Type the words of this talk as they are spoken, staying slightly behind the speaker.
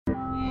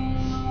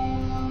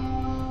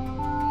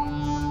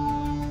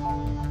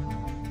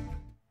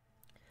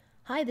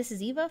Hi, this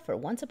is Eva for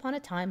Once Upon a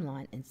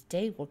Timeline, and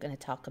today we're going to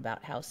talk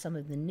about how some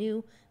of the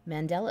new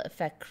Mandela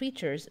Effect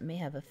creatures may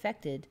have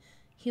affected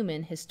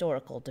human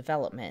historical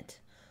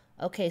development.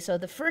 Okay, so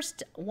the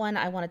first one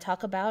I want to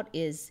talk about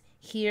is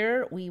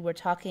here we were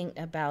talking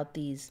about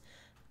these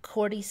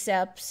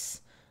cordyceps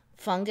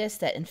fungus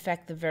that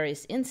infect the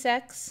various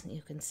insects.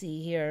 You can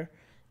see here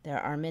there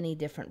are many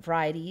different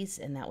varieties,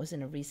 and that was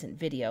in a recent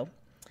video.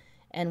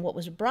 And what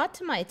was brought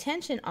to my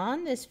attention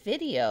on this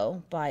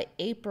video by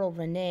April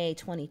Renee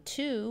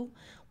 22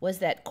 was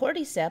that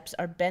cordyceps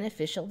are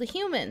beneficial to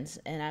humans.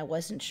 And I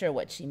wasn't sure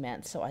what she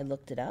meant, so I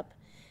looked it up.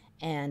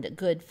 And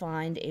good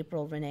find,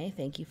 April Renee.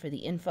 Thank you for the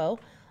info.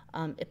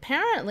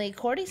 Apparently,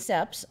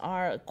 cordyceps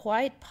are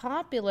quite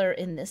popular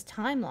in this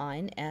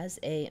timeline as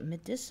a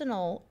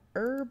medicinal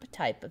herb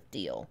type of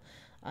deal.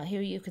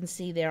 Here you can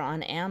see there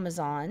on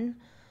Amazon,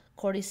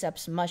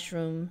 cordyceps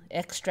mushroom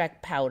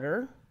extract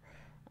powder.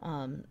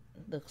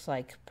 Looks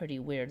like pretty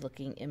weird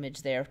looking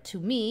image there to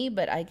me,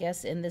 but I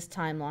guess in this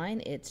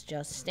timeline it's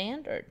just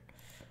standard.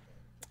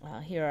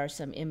 Here are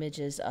some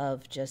images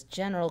of just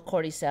general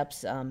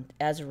cordyceps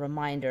as a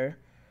reminder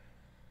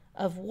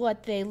of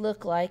what they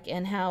look like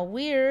and how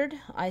weird.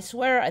 I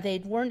swear they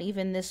weren't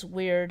even this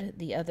weird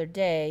the other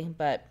day,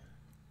 but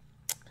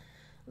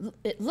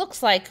it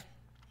looks like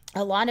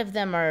a lot of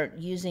them are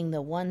using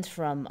the ones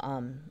from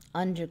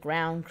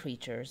underground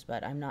creatures,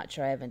 but I'm not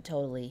sure. I haven't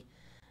totally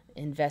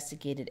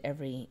investigated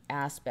every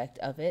aspect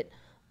of it,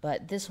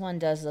 but this one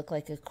does look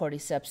like a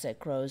cordyceps that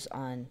grows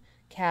on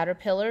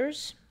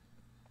caterpillars.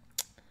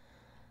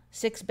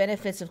 6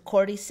 benefits of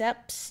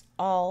cordyceps,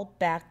 all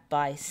backed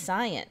by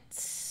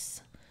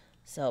science.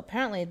 So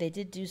apparently they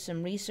did do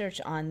some research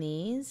on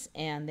these,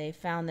 and they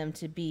found them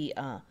to be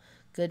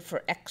good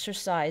for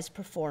exercise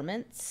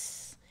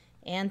performance,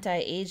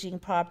 anti-aging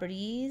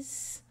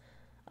properties,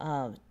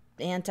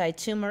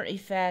 anti-tumor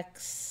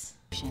effects,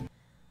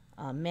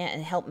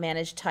 and help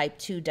manage type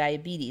 2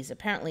 diabetes.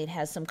 Apparently it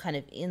has some kind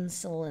of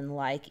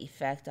insulin-like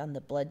effect on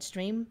the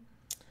bloodstream.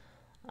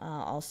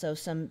 Also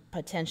some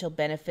potential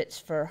benefits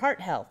for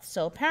heart health.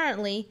 So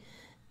apparently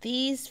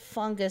these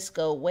fungus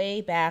go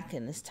way back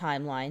in this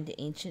timeline to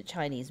ancient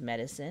Chinese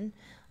medicine.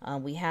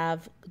 We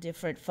have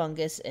different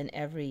fungus in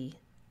every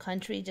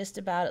country just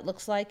about, it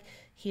looks like.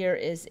 Here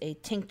is a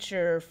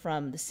tincture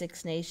from the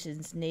Six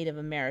Nations Native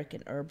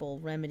American Herbal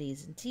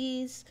Remedies and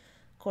Teas.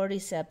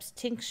 Cordyceps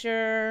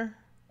tincture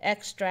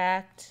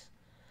extract.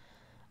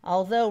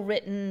 Although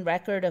written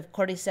record of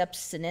cordyceps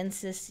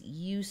sinensis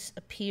use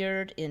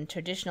appeared in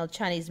traditional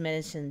Chinese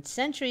medicine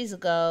centuries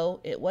ago,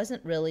 it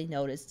wasn't really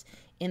noticed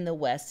in the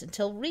West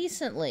until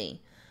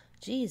recently.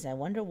 Geez, I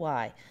wonder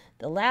why.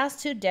 The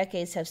last 2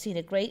 decades have seen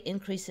a great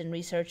increase in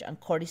research on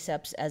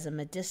cordyceps as a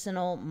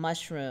medicinal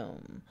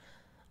mushroom.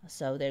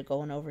 So they're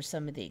going over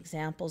some of the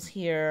examples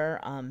here.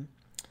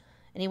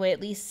 Anyway,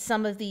 at least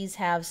some of these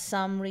have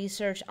some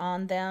research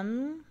on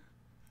them.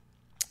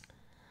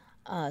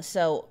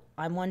 So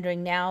I'm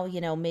wondering now,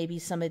 maybe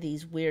some of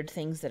these weird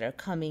things that are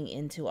coming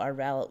into our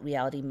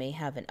reality may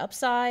have an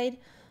upside.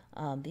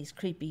 These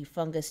creepy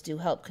fungus do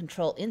help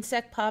control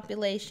insect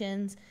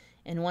populations.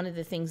 And one of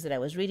the things that I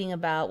was reading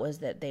about was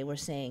that they were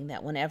saying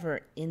that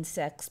whenever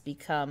insects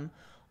become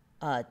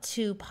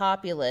too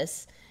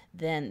populous,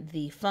 then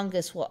the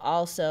fungus will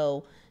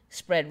also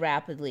spread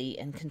rapidly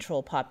and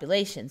control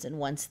populations. And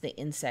once the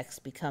insects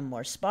become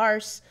more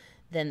sparse,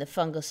 then the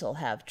fungus will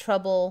have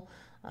trouble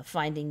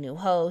finding new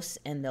hosts,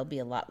 and there'll be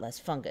a lot less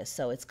fungus.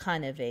 So it's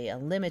kind of a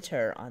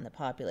limiter on the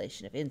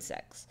population of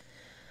insects.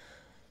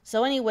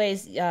 So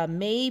anyways,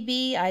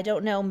 maybe, I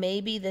don't know,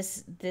 maybe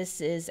this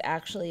is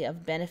actually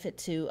of benefit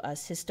to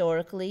us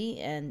historically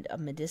and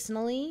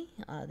medicinally.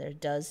 There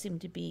does seem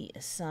to be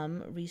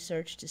some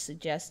research to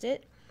suggest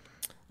it.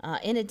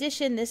 In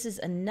addition, this is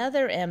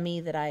another ME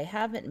that I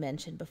haven't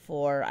mentioned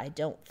before, I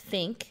don't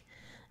think,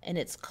 and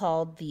it's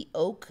called the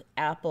oak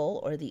apple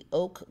or the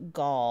oak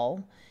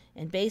gall.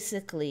 And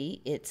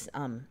basically, it's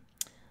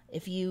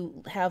if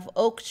you have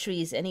oak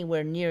trees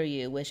anywhere near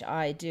you, which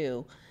I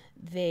do,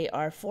 they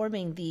are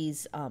forming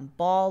these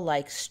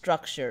ball-like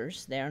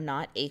structures. They're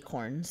not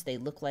acorns. They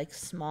look like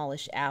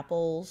smallish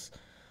apples,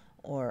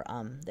 or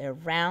they're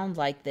round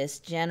like this,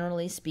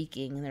 generally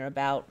speaking, and they're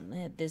about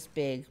this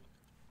big.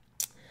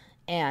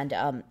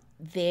 And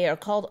they are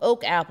called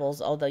oak apples,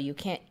 although you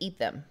can't eat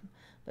them.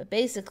 But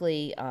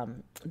basically,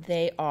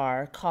 they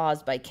are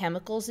caused by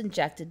chemicals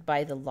injected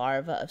by the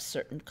larvae of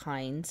certain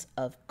kinds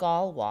of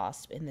gall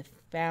wasp in the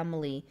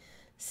family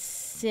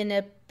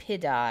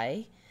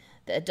Cynipidae.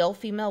 The adult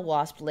female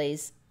wasp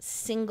lays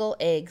single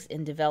eggs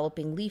in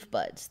developing leaf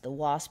buds. The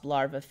wasp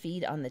larvae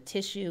feed on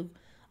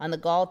the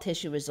gall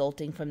tissue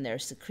resulting from their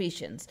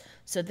secretions.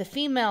 So the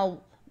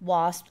female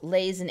wasp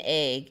lays an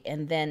egg,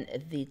 and then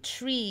the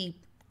tree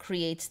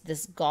creates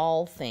this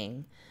gall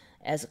thing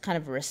as a kind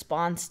of a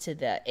response to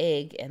the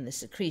egg and the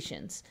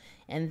secretions.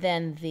 And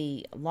then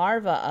the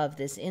larvae of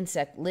this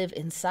insect live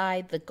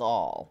inside the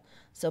gall.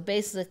 So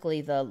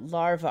basically the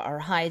larvae are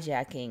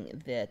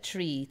hijacking the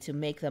tree to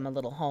make them a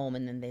little home,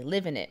 and then they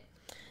live in it.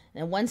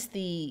 And once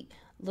the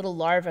little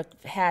larvae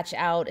hatch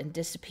out and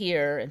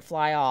disappear and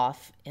fly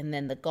off, and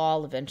then the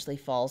gall eventually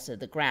falls to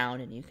the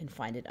ground, and you can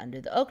find it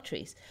under the oak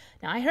trees.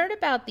 Now, I heard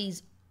about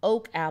these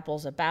oak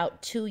apples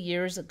about 2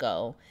 years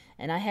ago,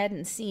 and I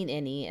hadn't seen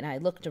any, and I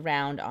looked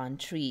around on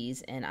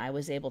trees, and I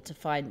was able to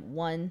find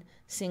one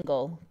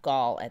single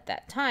gall at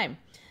that time.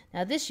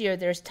 Now, this year,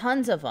 there's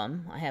tons of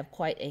them. I have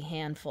quite a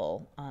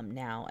handful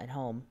now at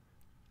home,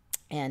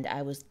 and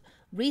I was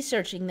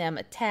researching them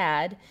a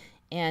tad,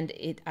 and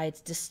I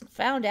just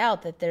found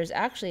out that there's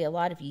actually a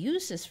lot of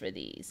uses for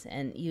these,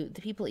 and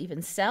the people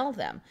even sell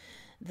them.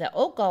 The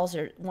oak galls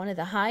are one of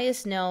the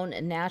highest known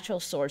natural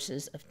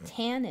sources of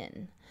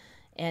tannin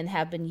and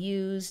have been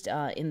used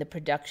in the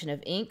production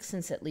of ink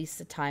since at least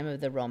the time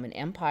of the Roman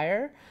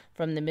Empire.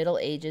 From the Middle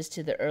Ages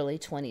to the early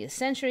 20th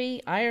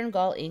century, iron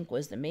gall ink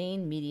was the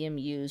main medium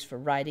used for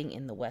writing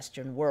in the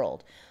Western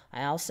world.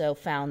 I also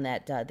found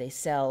that they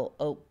sell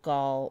oak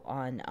gall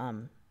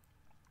on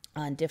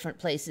different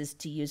places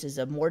to use as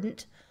a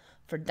mordant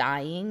for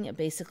dyeing.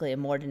 Basically, a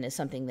mordant is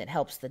something that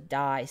helps the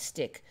dye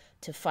stick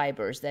to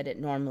fibers that it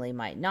normally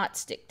might not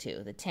stick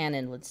to. The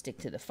tannin would stick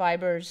to the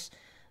fibers.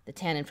 The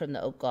tannin from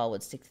the oak gall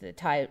would stick to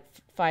the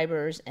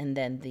fibers, and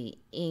then the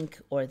ink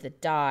or the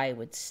dye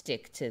would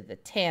stick to the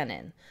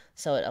tannin.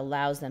 So it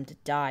allows them to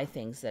dye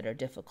things that are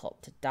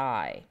difficult to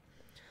dye.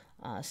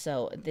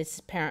 So this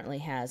apparently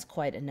has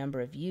quite a number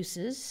of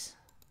uses.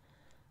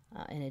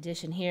 In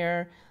addition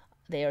here,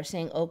 they are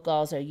saying oak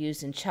galls are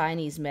used in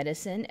Chinese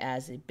medicine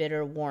as a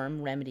bitter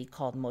worm remedy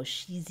called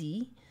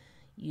moshizi,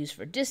 used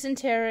for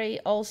dysentery,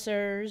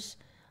 ulcers,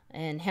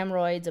 and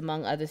hemorrhoids,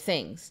 among other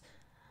things.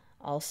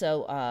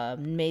 Also,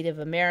 Native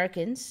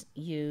Americans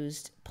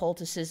used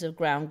poultices of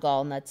ground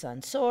gall nuts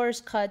on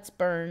sores, cuts,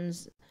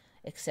 burns,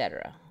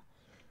 etc.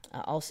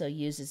 Also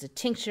used as a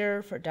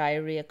tincture for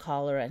diarrhea,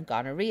 cholera, and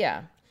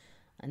gonorrhea.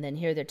 And then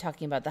here they're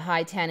talking about the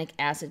high tannic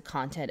acid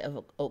content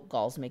of oak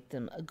galls make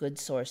them a good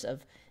source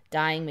of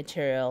dyeing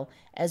material,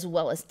 as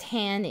well as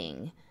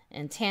tanning.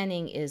 And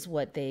tanning is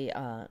what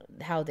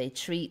how they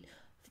treat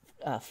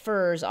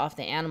furs off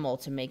the animal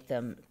to make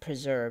them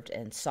preserved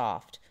and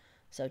soft.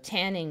 So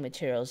tanning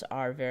materials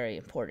are very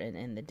important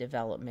in the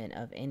development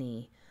of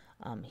any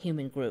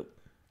human group.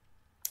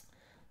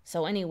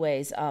 So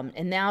anyways,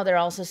 and now they're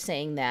also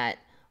saying that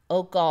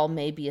oak gall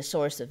may be a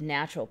source of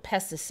natural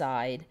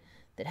pesticide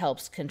that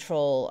helps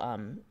control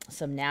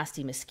some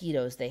nasty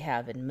mosquitoes they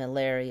have in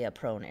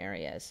malaria-prone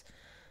areas.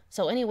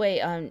 So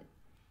anyway,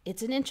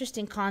 it's an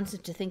interesting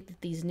concept to think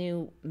that these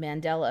new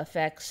Mandela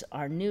effects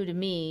are new to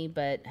me,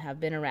 but have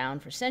been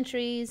around for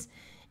centuries,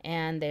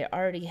 and they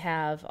already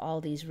have all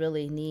these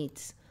really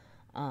neat,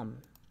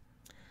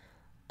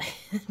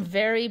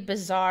 very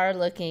bizarre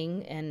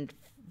looking and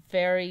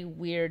very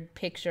weird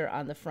picture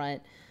on the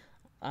front,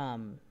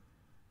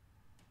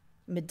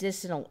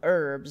 medicinal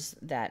herbs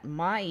that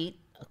might,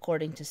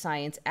 according to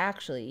science,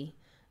 actually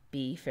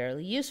be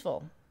fairly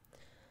useful.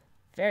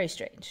 Very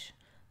strange.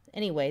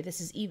 Anyway, this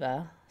is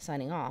Eva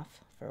signing off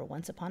for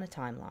Once Upon a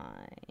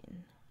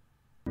Timeline.